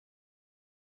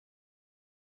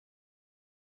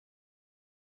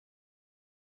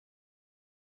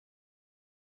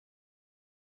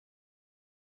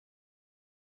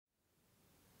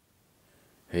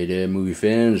Hey there, movie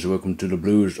fans. Welcome to the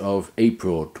Blues of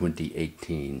April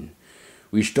 2018.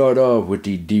 We start off with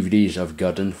the DVDs I've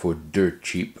gotten for dirt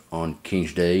cheap on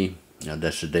King's Day. Now,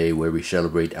 that's the day where we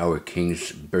celebrate our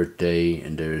King's birthday,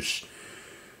 and there's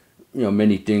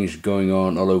many things going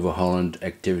on all over Holland,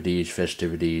 activities,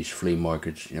 festivities, flea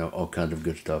markets, all kinds of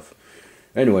good stuff.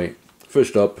 Anyway,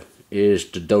 first up is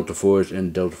the Delta Force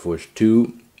and Delta Force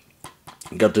 2.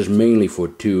 Got this mainly for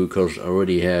 2 because I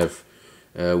already have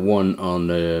one on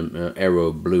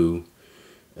Arrow Blue.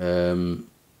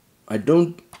 I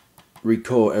don't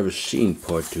recall ever seeing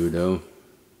part 2 though,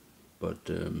 but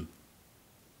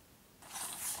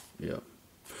yeah.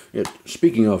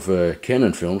 Speaking of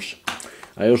Canon films,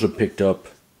 I also picked up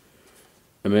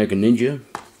American Ninja,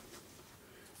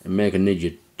 American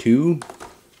Ninja 2,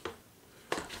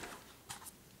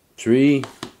 3,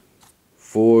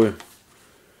 4,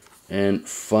 and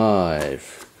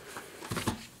 5.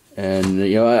 And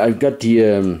I've got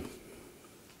the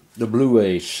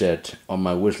Blu-ray set on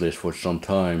my wish list for some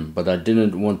time, but I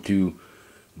didn't want to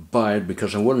buy it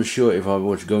because I wasn't sure if I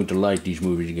was going to like these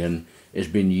movies again. It's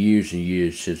been years and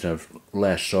years since I've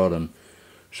last saw them,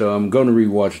 so I'm going to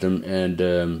rewatch them, and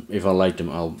if I like them,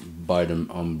 I'll buy them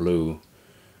on Blu.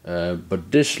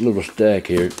 But this little stack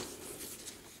here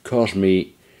cost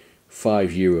me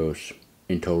 €5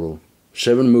 in total.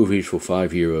 7 movies for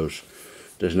 €5.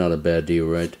 That's not a bad deal,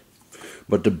 right?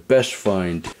 But the best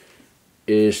find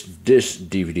is this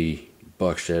DVD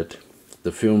box set,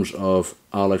 the films of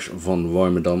Alex van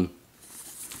Warmerdam.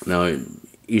 Now,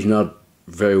 he's not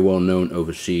very well known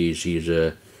overseas. He's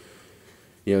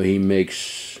he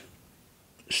makes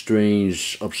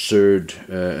strange, absurd,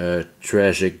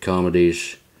 tragic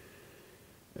comedies.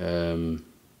 He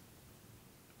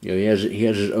has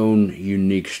his own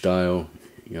unique style.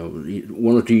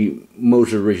 One of the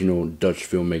most original Dutch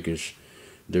filmmakers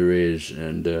there is,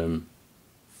 and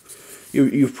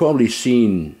you've probably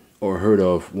seen or heard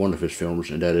of one of his films,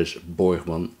 and that is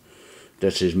Borgman.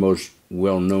 That's his most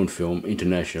well-known film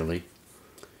internationally.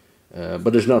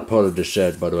 But it's not part of the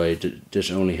set, by the way. This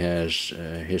only has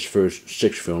his first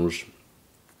 6 films.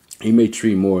 He made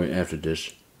 3 more after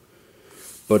this.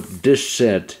 But this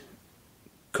set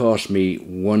cost me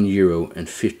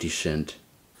 €1.50.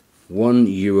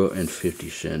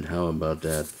 €1.50. How about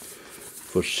that?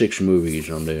 For 6 movies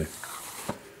on there.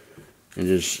 And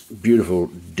this beautiful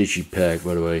digipack,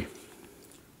 by the way,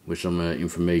 with some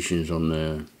information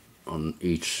on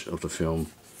each of the film.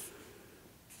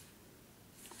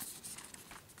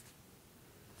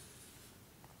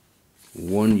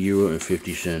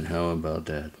 €1.50. How about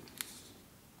that?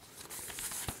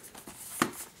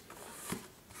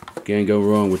 Can't go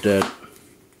wrong with that.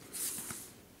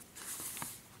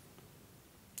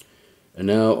 And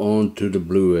now on to the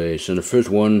Blu-rays, and the first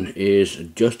one is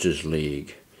Justice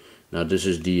League. Now this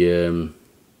is the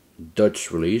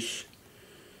Dutch release,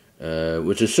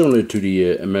 which is similar to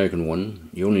the American one.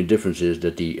 The only difference is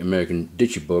that the American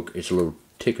digibook is a little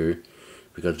thicker,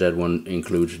 because that one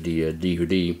includes the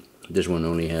DVD. This one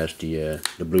only has the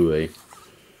Blu-ray.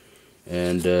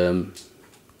 And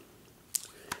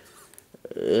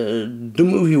the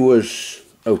movie was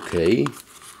okay.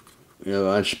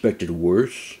 I expected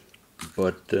worse.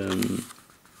 But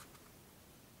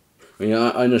I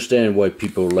understand why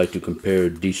people like to compare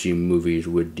DC movies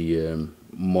with the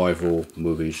Marvel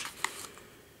movies.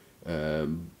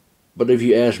 But if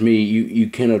you ask me, you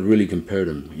cannot really compare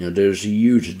them. There's a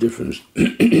huge difference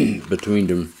between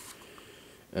them.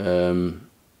 And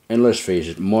let's face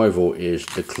it, Marvel is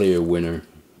the clear winner.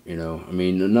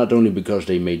 Not only because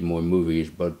they made more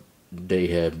movies, but they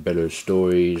have better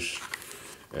stories.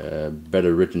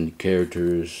 Better written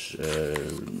characters,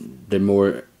 they're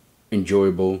more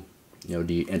enjoyable.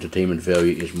 The entertainment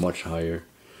value is much higher.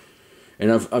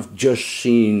 And I've just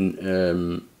seen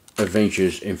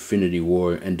Avengers Infinity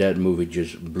War, and that movie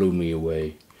just blew me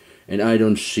away. And I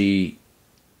don't see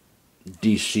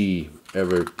DC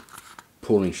ever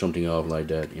pulling something off like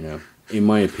that, in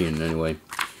my opinion anyway.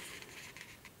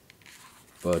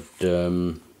 But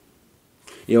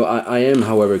I am,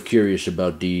 however, curious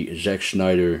about the Zack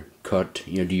Snyder cut,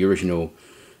 the original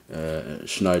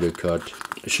Snyder cut.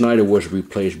 Snyder was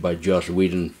replaced by Joss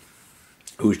Whedon,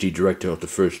 who's the director of the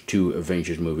first 2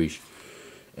 Avengers movies.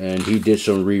 And he did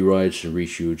some rewrites and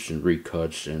reshoots and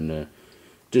recuts, and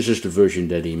this is the version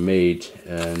that he made.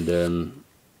 And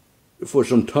for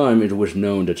some time it was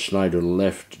known that Snyder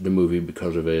left the movie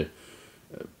because of a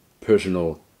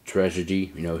personal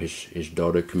tragedy. His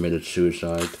daughter committed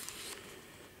suicide.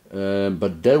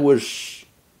 But that was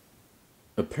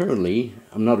apparently,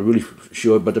 I'm not really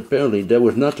sure, but apparently that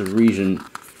was not the reason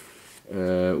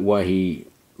why he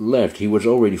left. He was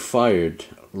already fired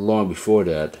long before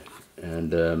that,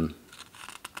 and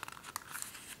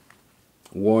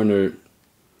Warner,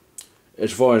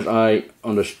 as far as I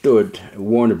understood,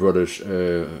 Warner Brothers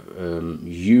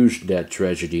used that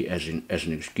tragedy as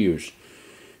an excuse,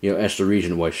 as the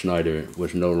reason why Snyder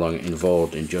was no longer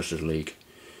involved in Justice League.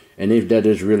 And if that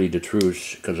is really the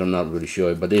truth, because I'm not really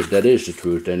sure, but if that is the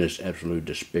truth, then it's absolutely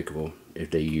despicable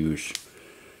if they use,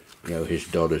 his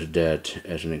daughter's death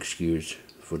as an excuse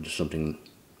for something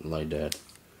like that.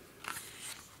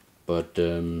 But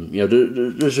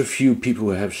there's a few people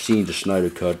who have seen the Snyder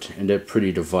Cut, and they're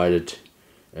pretty divided.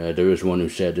 There is one who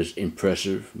said it's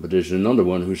impressive, but there's another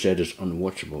one who said it's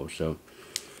unwatchable. So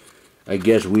I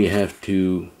guess we have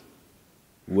to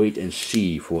wait and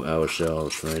see for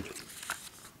ourselves, right?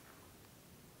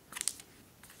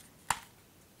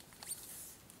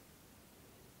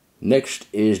 Next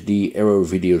is the Arrow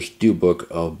Video Steelbook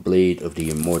of Blade of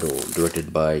the Immortal,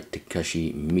 directed by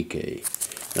Takashi Miike.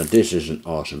 Now this is an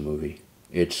awesome movie.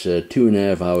 It's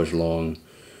 2.5 hours long,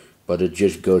 but it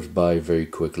just goes by very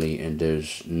quickly, and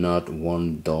there's not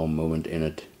one dull moment in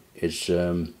it. It's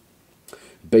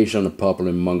based on a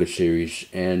popular manga series,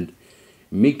 and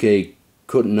Miike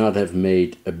could not have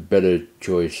made a better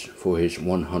choice for his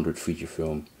 100th feature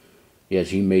film. Yes,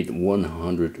 he made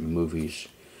 100 movies.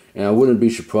 And I wouldn't be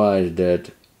surprised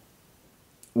that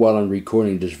while I'm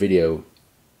recording this video,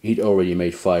 he'd already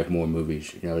made 5 more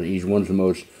movies. He's one of the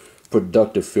most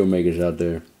productive filmmakers out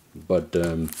there. But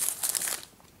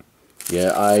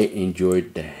yeah, I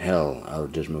enjoyed the hell out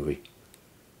of this movie.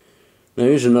 Now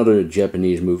here's another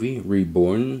Japanese movie,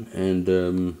 Reborn, and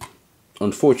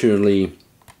unfortunately,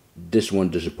 this one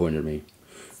disappointed me.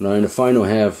 Now in the final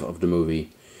half of the movie,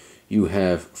 you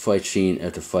have fight scene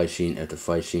after fight scene after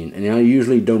fight scene. And I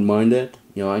usually don't mind that.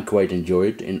 I quite enjoy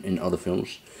it in other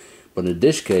films. But in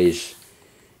this case,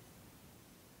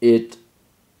 it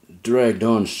dragged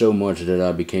on so much that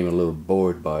I became a little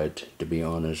bored by it, to be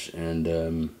honest.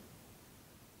 And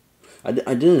I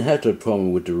didn't have that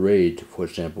problem with The Raid, for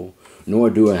example. Nor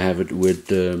do I have it with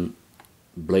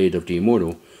Blade of the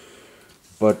Immortal.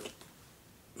 But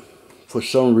for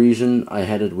some reason, I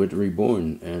had it with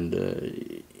Reborn. And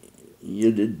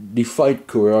the fight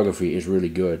choreography is really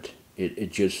good.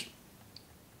 It just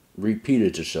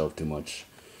repeated itself too much.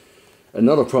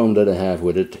 Another problem that I have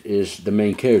with it is the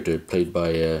main character, played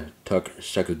by Tak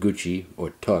Sakaguchi,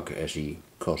 or Tuck as he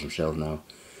calls himself now.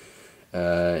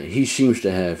 He seems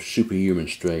to have superhuman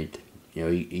strength.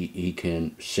 He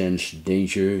can sense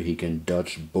danger, he can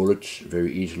dodge bullets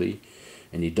very easily,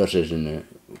 and he does this in a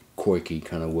quirky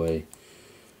kind of way.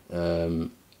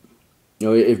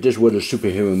 If this was a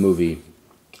superhero movie,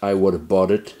 I would have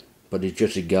bought it, but it's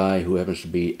just a guy who happens to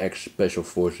be ex-Special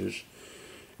Forces,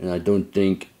 and I don't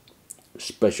think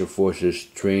Special Forces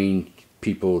train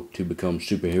people to become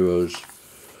superheroes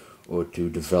or to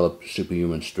develop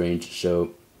superhuman strength,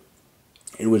 so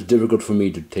it was difficult for me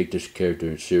to take this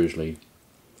character seriously.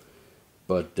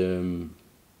 But, I've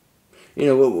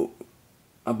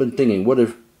been thinking, what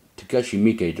if Takashi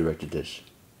Miike directed this?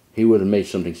 He would have made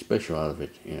something special out of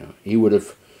it. He would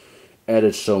have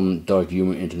added some dark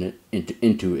humor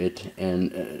into it,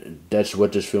 and that's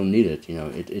what this film needed.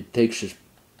 It takes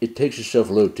itself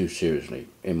a little too seriously,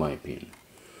 in my opinion.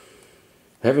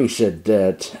 Having said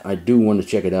that, I do want to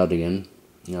check it out again.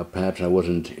 Perhaps I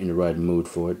wasn't in the right mood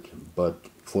for it, but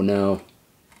for now,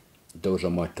 those are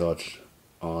my thoughts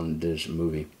on this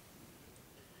movie.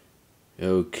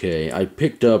 Okay, I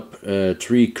picked up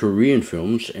 3 Korean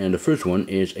films, and the first one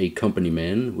is A Company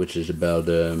Man, which is about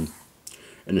an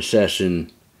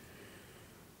assassin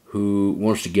who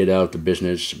wants to get out of the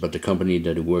business, but the company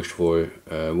that he works for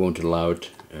won't allow it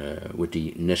with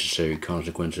the necessary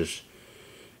consequences.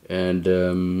 And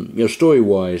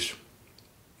story-wise,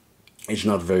 it's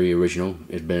not very original.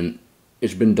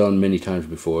 It's been done many times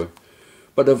before,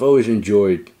 but I've always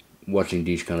enjoyed watching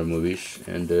these kind of movies,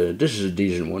 and this is a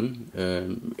decent one.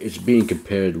 It's being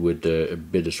compared with A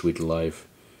Bittersweet Life,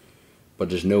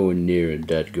 but it's nowhere near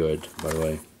that good, by the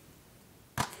way.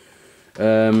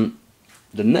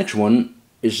 The next one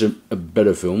is a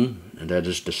better film, and that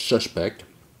is The Suspect.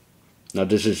 Now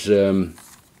this is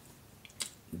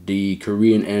the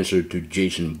Korean answer to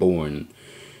Jason Bourne,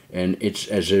 and it's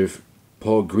as if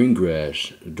Paul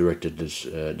Greengrass directed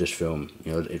this film.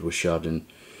 It was shot in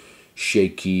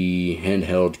shaky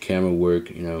handheld camera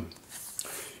work,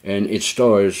 and it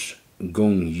stars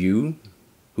Gong Yoo,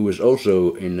 who is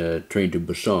also in Train to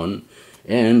Busan,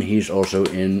 and he's also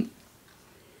in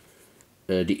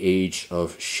The Age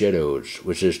of Shadows,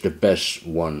 which is the best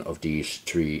one of these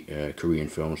 3 Korean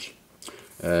films.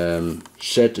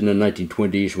 Set in the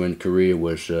 1920s, when Korea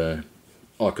was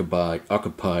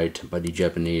occupied by the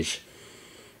Japanese,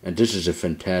 and this is a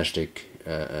fantastic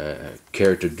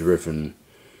character-driven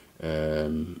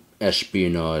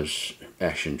espionage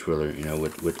action thriller. You know,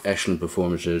 with excellent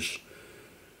performances,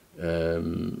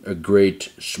 a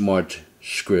great smart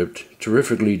script,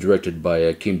 terrifically directed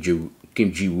by Kim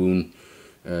Jee-woon,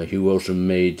 who also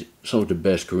made some of the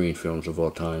best Korean films of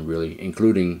all time, really,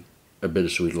 including A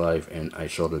Bittersweet Life and I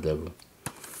Saw the Devil.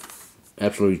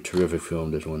 Absolutely terrific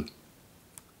film, this one.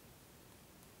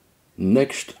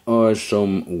 Next are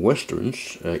some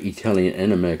westerns, Italian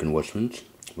and American westerns.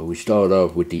 But we start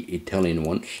off with the Italian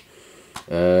ones.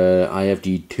 I have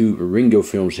the two Ringo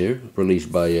films here,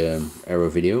 released by Arrow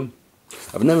Video.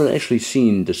 I've never actually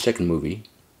seen the second movie,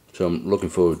 so I'm looking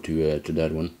forward to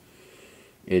that one.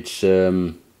 It's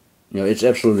it's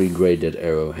absolutely great that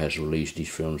Arrow has released these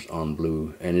films on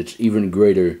Blu, and it's even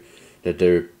greater that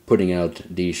they're putting out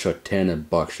the Sartana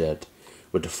box set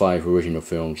with the 5 original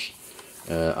films.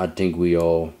 I think we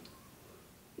all,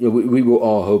 we were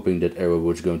all hoping that Arrow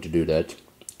was going to do that.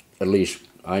 At least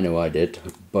I know I did.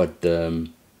 But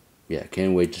yeah,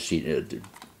 can't wait to see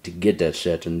to get that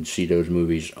set and see those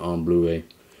movies on Blu-ray.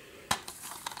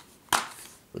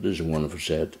 But this is a wonderful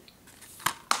set.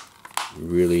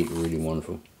 Really, really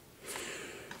wonderful.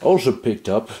 Also picked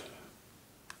up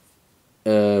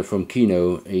from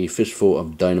Kino A Fistful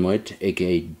of Dynamite,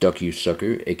 aka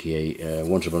Docu-Sucker, aka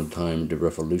Once Upon a Time The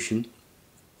Revolution.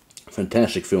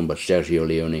 Fantastic film by Sergio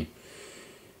Leone.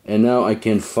 And now I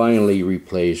can finally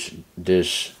replace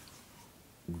this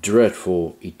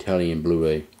dreadful Italian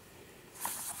Blu-ray.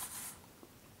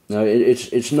 Now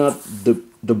it's not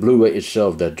the Blu-ray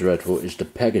itself that dreadful, it's the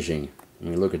packaging. I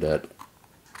mean, look at that.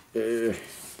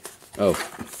 Oh,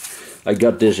 I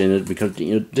got this in it because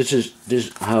this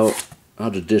is how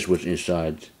the disc was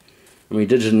inside. I mean,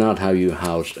 this is not how you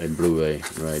house a Blu-ray,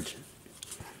 right?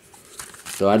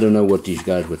 So I don't know what these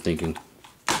guys were thinking,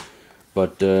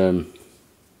 but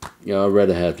yeah, I'd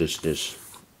rather have this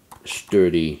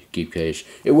sturdy keepcase.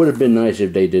 It would have been nice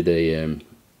if they did a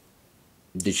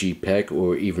digipack,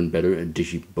 or even better, a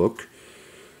digibook.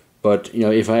 But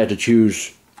if I had to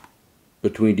choose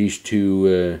between these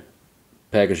two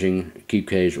packaging,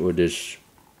 keepcase, or this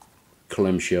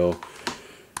clamshell,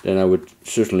 then I would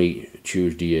certainly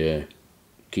choose the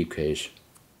keepcase.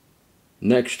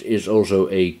 Next is also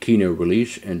a Kino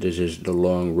release, and this is The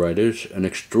Long Riders, an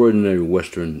extraordinary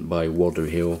western by Walter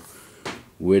Hill,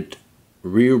 with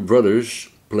real brothers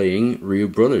playing real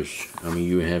brothers. I mean,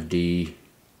 you have the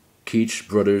Keats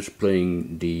brothers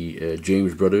playing the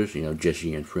James brothers,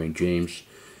 Jesse and Frank James.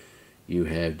 You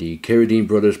have the Carradine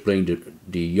brothers playing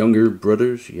the younger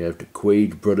brothers. You have the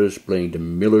Quaid brothers playing the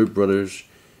Miller brothers.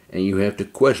 And you have the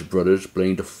Quest brothers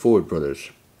playing the Ford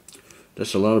brothers.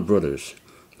 That's a lot of brothers.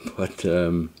 But,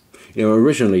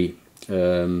 originally,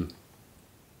 the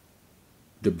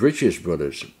Bridges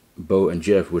brothers, Bo and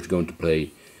Jeff, was going to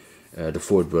play the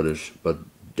Ford brothers, but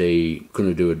they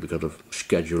couldn't do it because of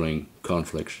scheduling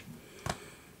conflicts.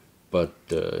 But,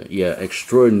 yeah,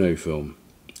 extraordinary film.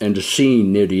 And the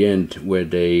scene near the end where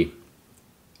they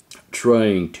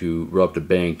trying to rob the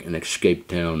bank and escape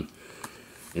town,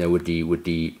 with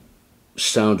the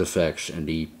sound effects and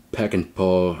the Peck and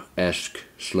Paw-esque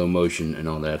slow motion and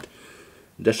all that.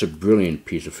 That's a brilliant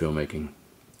piece of filmmaking.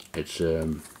 It's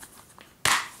yeah,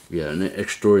 an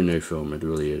extraordinary film, it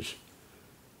really is.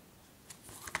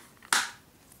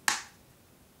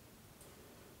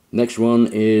 Next one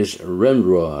is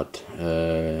Rembrandt,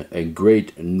 a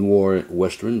great noir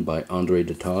western by André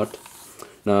Detard.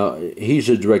 Now, he's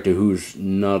a director who's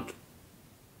not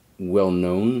well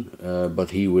known,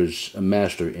 but he was a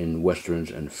master in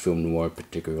westerns and film noir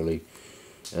particularly.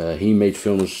 He made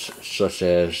films such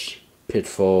as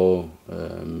Pitfall,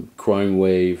 Crime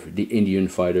Wave, The Indian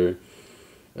Fighter,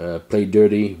 Play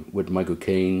Dirty with Michael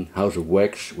Caine, House of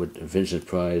Wax with Vincent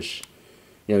Price.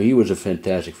 He was a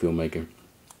fantastic filmmaker.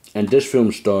 And this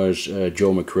film stars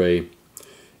Joel McCrea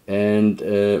and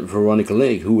Veronica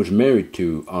Lake, who was married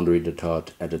to André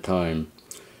Detard at the time.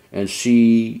 And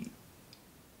she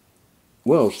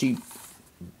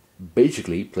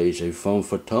basically plays a femme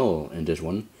fatale in this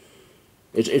one.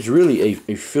 It's really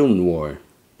a film noir,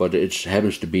 but it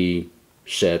happens to be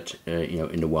set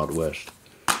in the Wild West.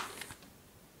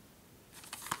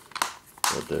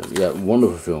 But yeah,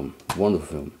 wonderful film, wonderful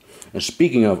film. And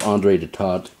speaking of André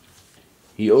Detard,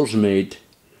 he also made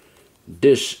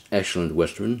this excellent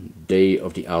western, Day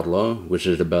of the Outlaw, which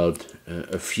is about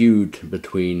a feud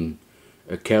between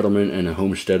a cattleman and a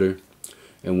homesteader.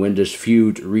 And when this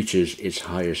feud reaches its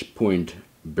highest point,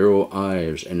 Beryl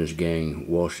Ives and his gang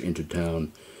wash into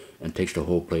town and takes the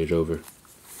whole place over.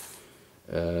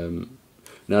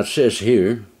 Now it says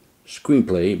here,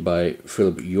 screenplay by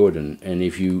Philip Jordan, and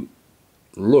if you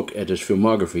look at his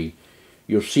filmography,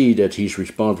 you'll see that he's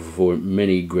responsible for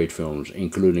many great films,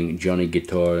 including Johnny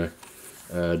Guitar,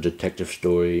 Detective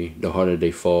Story, The Harder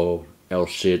They Fall, El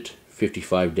Cid,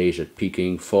 55 Days at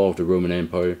Peking, Fall of the Roman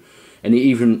Empire, and he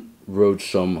even wrote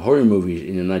some horror movies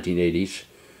in the 1980s,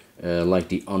 like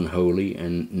The Unholy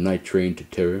and Night Train to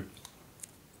Terror.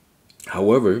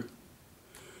 However,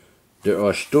 there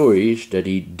are stories that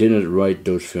he didn't write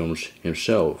those films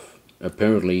himself.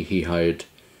 Apparently he hired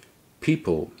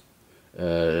people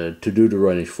to do the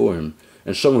writings for him,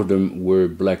 and some of them were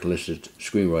blacklisted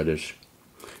screenwriters.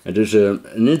 And there's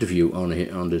an interview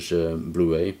on this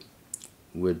Blu-ray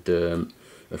with a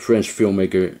French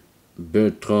filmmaker,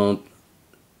 Bertrand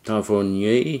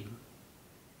Tavernier.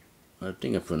 I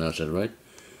think I pronounced that right.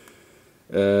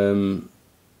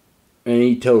 And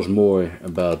he tells more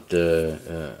about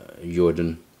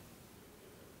Jordan.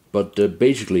 But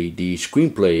basically, the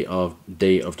screenplay of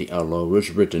Day of the Outlaw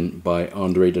was written by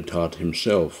André de Toth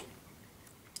himself,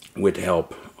 with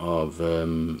help of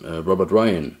Robert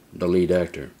Ryan, the lead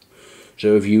actor.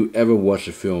 So if you ever watch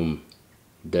a film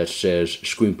that says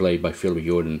screenplay by Philip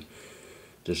Jordan,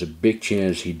 there's a big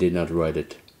chance he did not write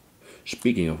it.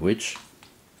 Speaking of which,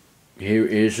 here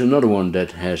is another one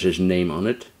that has his name on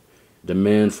it. The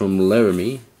Man from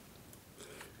Laramie.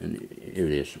 And here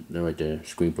it is, right there,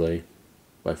 screenplay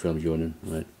by Philip Jordan,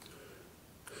 right?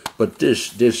 But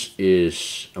this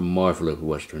is a marvelous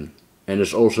Western. And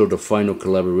it's also the final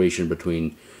collaboration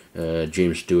between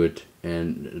James Stewart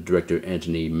and director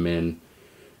Anthony Mann.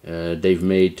 They've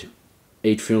made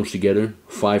 8 films together,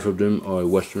 5 of them are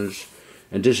Westerns,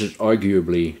 and this is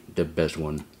arguably the best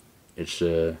one. It's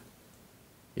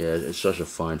it's such a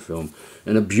fine film,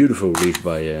 and a beautiful release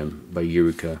by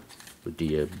Eureka, with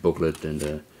the booklet and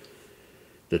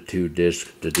the 2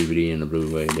 discs, the DVD and the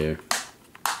Blu-ray there.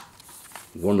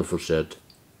 Wonderful set.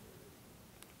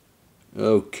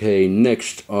 Okay,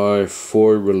 next are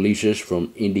 4 releases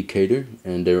from Indicator,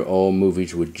 and they're all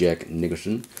movies with Jack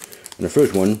Nicholson. And the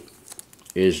first one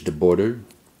is The Border,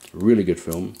 really good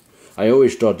film. I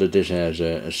always thought that this has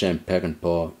a Sam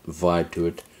Peckinpah vibe to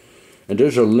it. And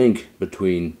there's a link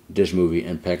between this movie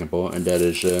and Peckinpah, and that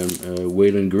is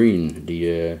Waylon Green,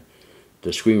 the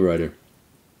screenwriter.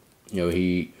 You know,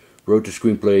 he wrote the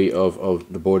screenplay of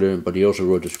The Border, but he also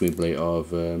wrote the screenplay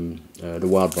of The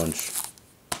Wild Bunch.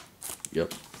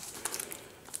 Yep.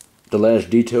 The Last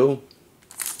Detail,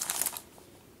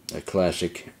 a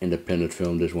classic independent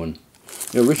film, this one.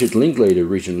 You know, Richard Linklater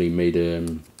recently made a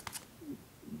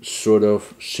sort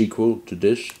of sequel to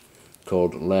this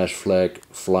called Last Flag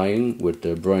Flying, with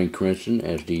Bryan Cranston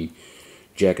as the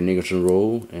Jack Nicholson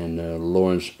role and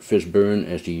Lawrence Fishburne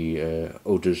as the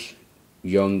Otis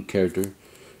Young character,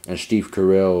 and Steve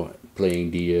Carell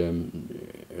playing the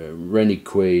Randy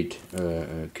Quaid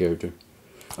character.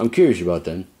 I'm curious about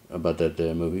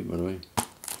that movie, by the way.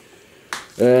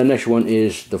 Next one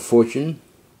is The Fortune.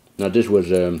 Now this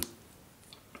was a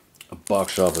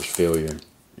box office failure,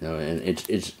 you know, and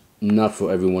it's not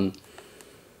for everyone.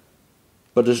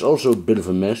 But it's also a bit of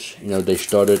a mess. You know, they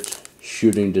started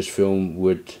shooting this film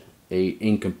with a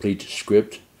incomplete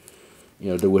script.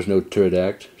 You know, there was no third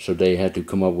act, so they had to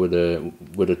come up with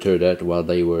a third act while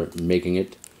they were making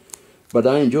it. But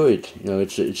I enjoy it. You know,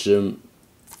 it's a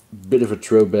bit of a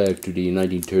throwback to the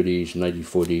 1930s,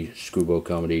 1940s screwball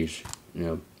comedies. You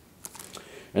know,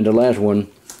 and the last one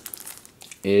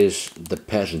is The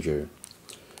Passenger.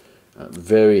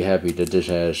 Very happy that this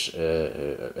has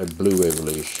a Blu-ray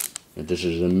release. And this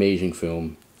is an amazing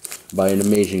film by an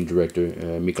amazing director,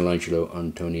 Michelangelo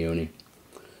Antonioni.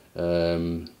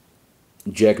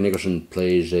 Jack Nicholson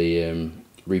plays a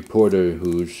reporter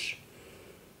who's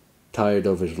tired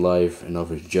of his life and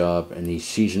of his job, and he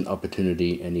sees an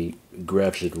opportunity and he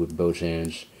grabs it with both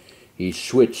hands. He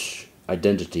switches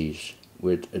identities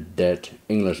with a dead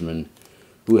Englishman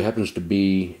who happens to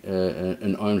be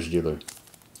an arms dealer.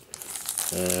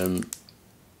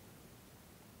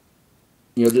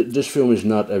 You know, this film is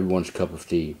not everyone's cup of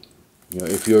tea. You know,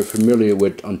 if you're familiar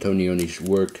with Antonioni's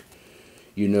work,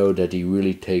 you know that he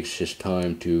really takes his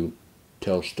time to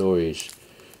tell stories,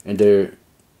 and they're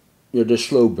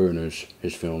slow burners,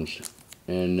 his films,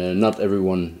 and not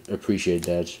everyone appreciates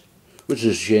that, which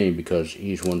is a shame because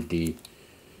he's one of the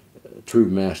true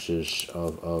masters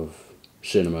of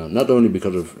cinema. Not only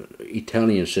because of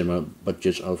Italian cinema, but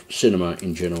just of cinema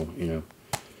in general. You know,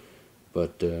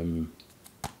 but.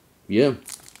 Yeah,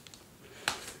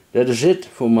 that is it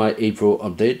for my April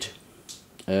update.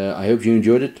 I hope you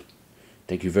enjoyed it.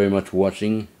 Thank you very much for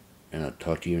watching, and I'll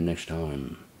talk to you next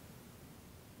time.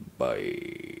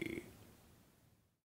 Bye.